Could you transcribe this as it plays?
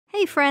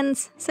Hey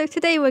friends! So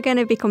today we're going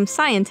to become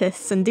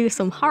scientists and do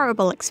some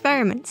horrible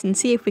experiments and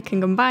see if we can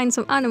combine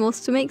some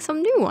animals to make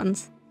some new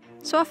ones.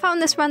 So I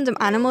found this random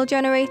animal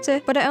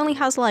generator, but it only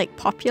has like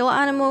popular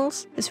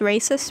animals. It's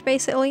racist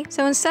basically.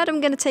 So instead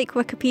I'm going to take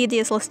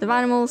Wikipedia's list of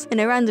animals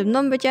in a random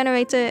number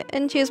generator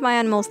and choose my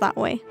animals that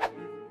way.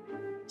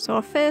 So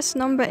our first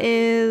number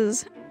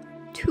is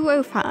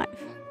 205.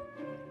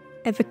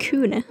 A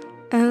vicuna.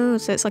 Oh,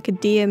 so it's like a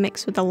deer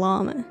mixed with a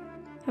llama.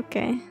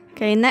 Okay.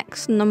 Okay,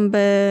 next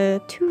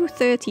number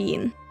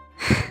 213.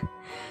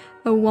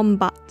 A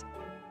wombat.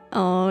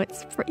 Oh,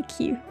 it's pretty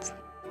cute.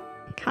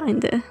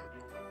 Kinda.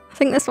 I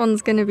think this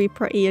one's gonna be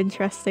pretty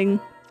interesting.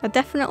 I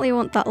definitely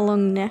want that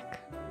long neck.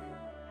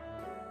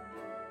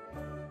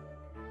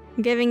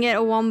 I'm giving it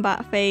a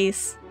wombat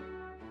face.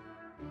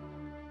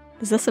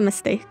 Is this a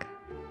mistake?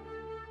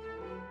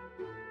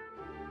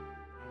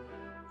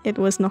 It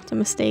was not a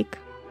mistake.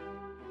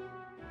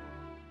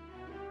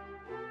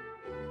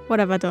 What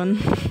have I done?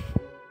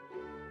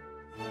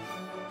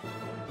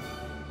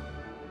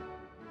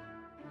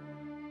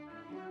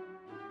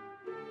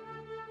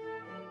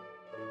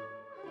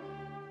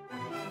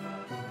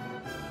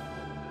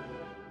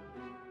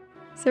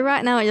 So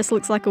right now it just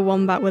looks like a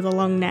wombat with a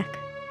long neck.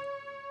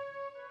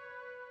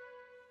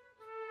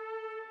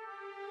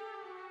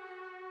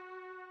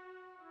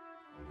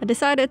 I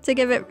decided to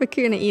give it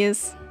vicuna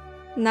ears.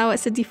 Now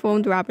it's a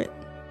deformed rabbit.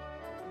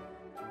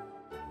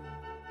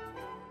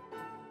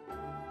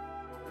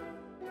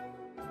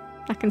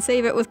 I can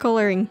save it with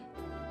colouring.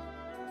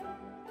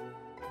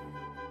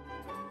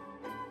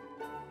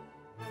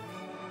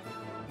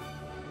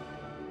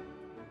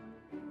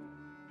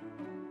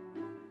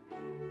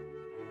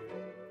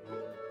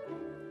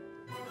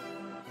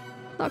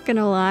 Not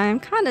gonna lie, I'm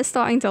kinda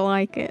starting to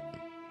like it.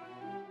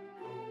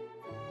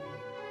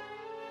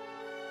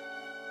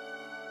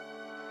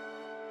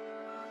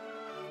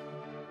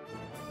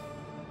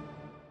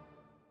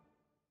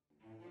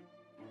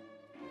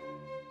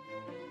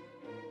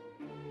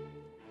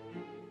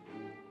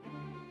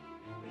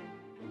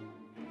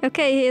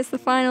 Okay, here's the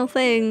final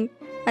thing.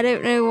 I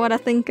don't know what I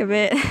think of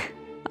it.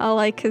 I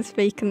like his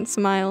vacant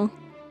smile.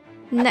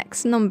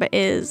 Next number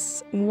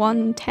is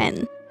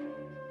 110.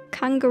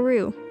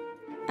 Kangaroo.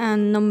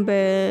 And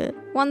number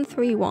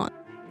 131.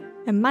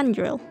 A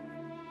mandrill.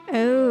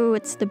 Oh,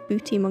 it's the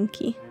booty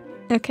monkey.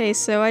 Okay,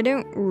 so I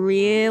don't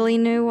really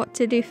know what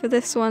to do for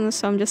this one,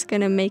 so I'm just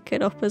gonna make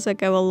it up as I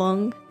go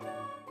along.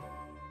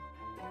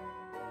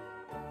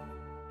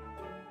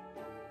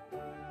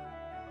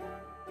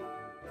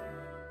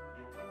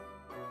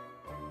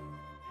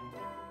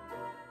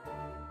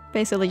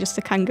 Basically just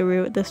a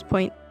kangaroo at this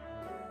point.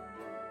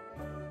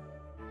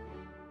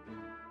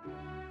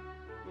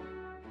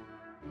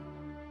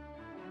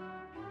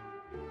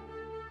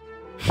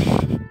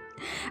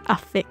 I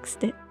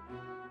fixed it.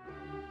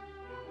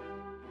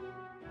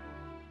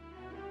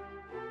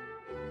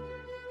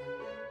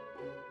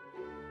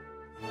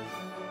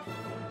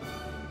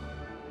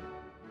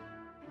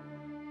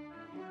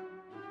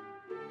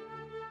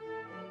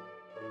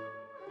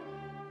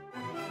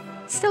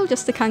 Still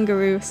just a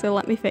kangaroo, so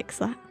let me fix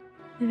that.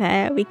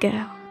 There we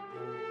go.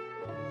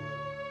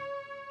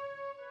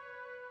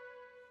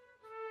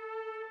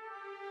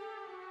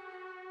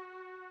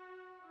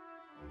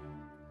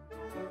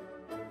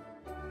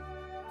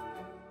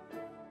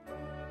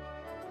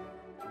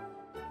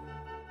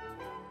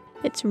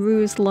 It's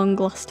Rue's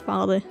long-lost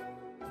father.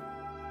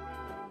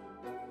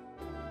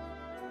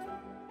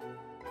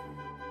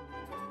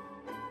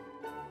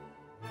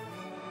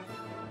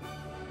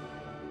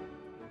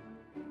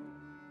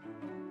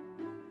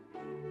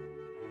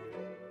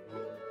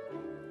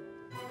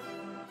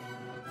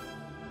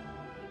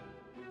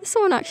 This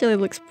one actually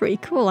looks pretty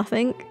cool, I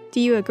think. Do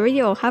you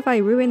agree, or have I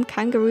ruined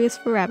kangaroos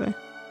forever?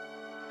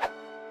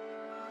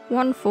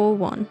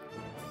 141.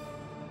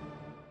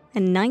 A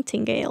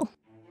nightingale.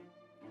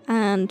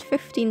 And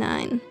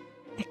 59.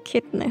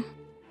 Echidna.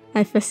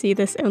 I foresee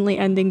this only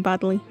ending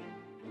badly.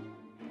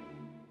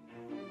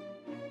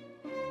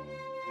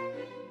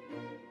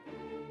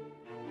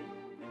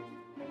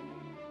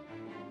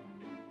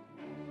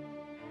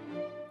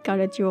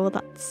 Gotta draw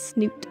that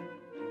snoot.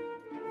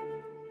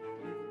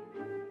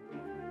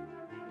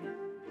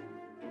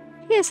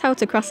 Here's how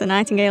to cross a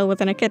nightingale with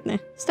an echidna.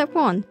 Step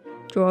 1.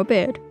 Draw a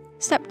bird.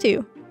 Step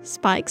 2.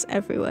 Spikes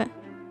everywhere.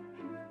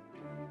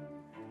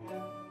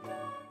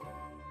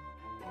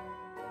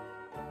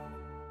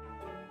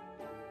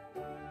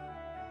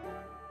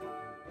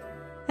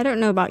 I don't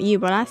know about you,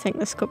 but I think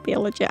this could be a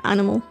legit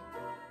animal.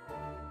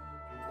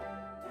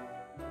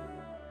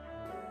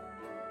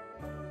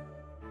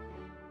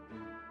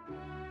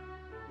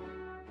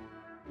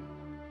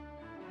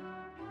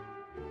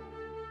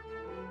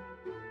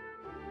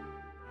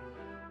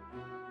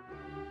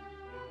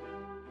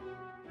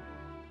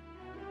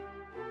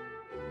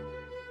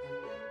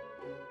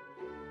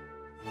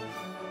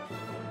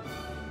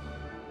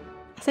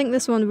 I think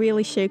this one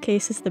really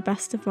showcases the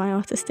best of my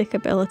artistic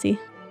ability.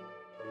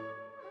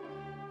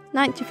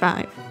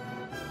 95.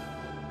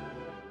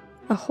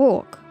 A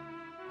hawk.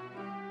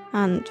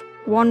 And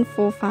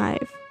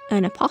 145.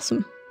 an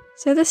opossum.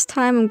 So this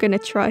time I'm gonna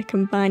try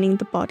combining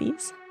the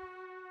bodies.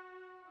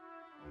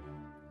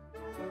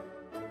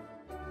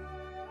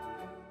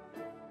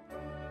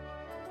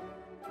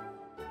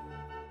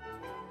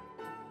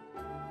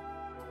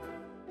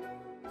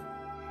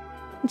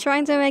 I'm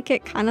trying to make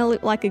it kind of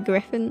look like a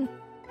griffin.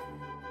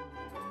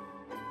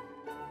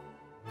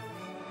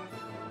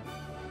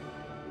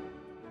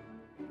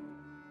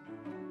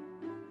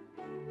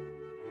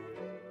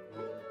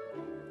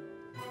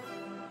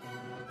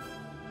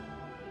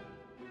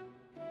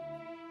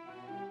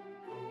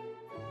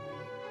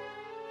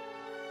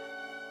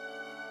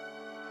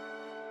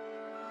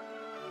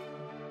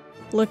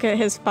 Look at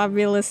his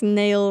fabulous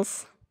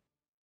nails.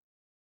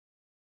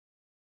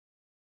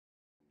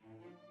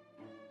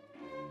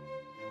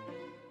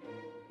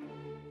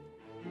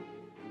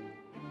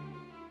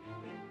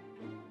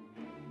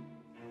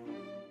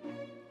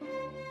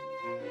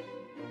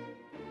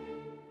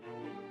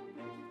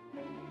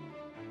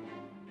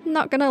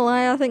 Not gonna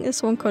lie, I think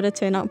this one could have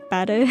turned out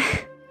better.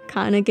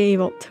 Kinda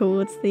gave up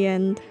towards the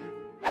end.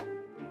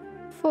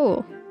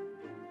 4.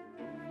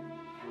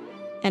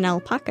 An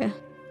alpaca.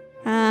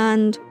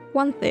 And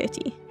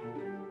 130.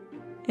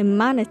 A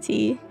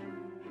manatee.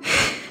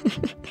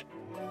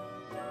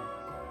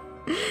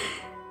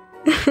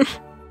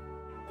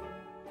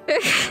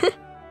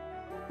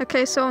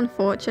 Okay, so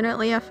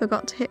unfortunately I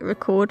forgot to hit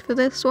record for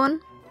this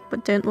one,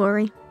 but don't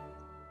worry,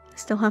 I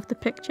still have the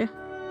picture.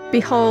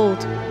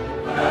 Behold!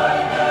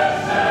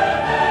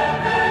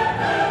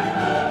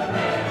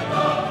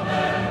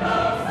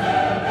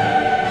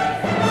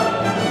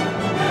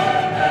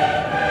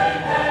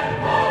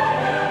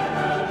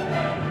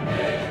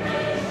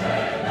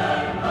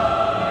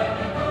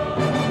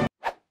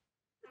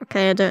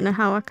 Okay, I don't know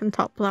how I can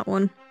top that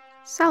one.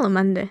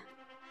 Salamander.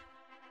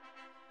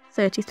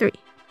 33.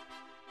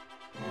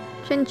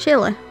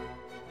 Chinchilla.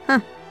 Huh.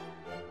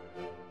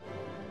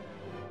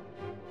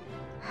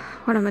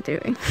 What am I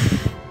doing?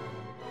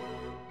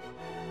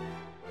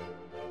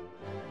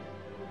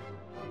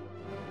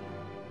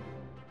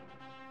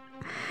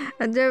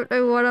 I don't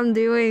know what I'm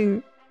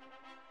doing.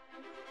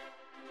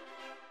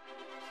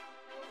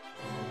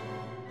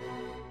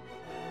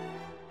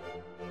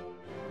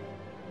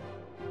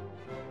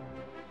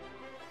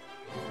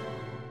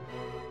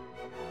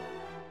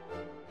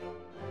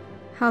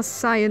 Has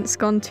science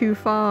gone too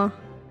far?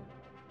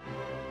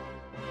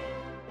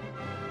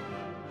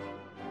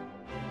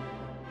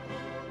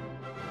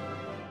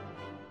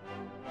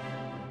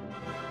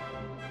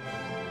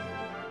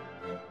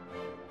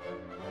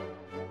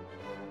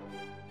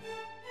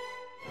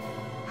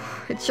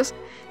 It's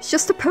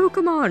just a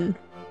Pokemon!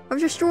 I've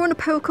just drawn a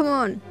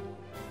Pokemon!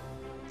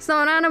 It's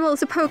not an animal,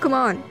 it's a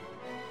Pokemon!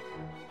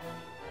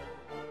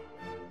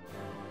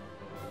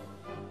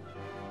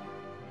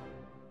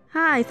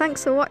 Hi,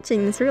 thanks for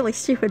watching this really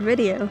stupid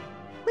video.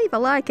 Leave a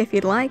like if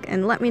you'd like,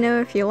 and let me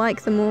know if you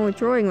like the more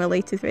drawing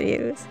related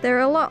videos. They're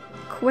a lot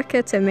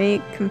quicker to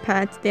make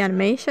compared to the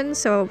animation,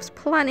 so I was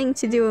planning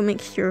to do a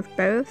mixture of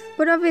both.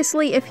 But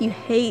obviously if you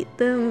hate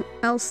them,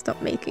 I'll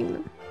stop making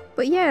them.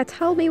 But yeah,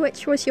 tell me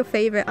which was your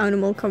favourite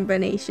animal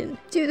combination.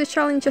 Do the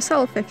challenge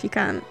yourself if you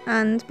can.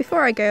 And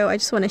before I go, I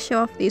just want to show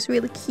off these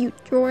really cute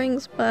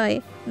drawings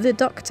by the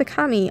Dr.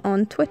 Kami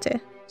on Twitter.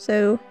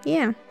 So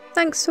yeah,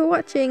 thanks for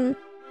watching!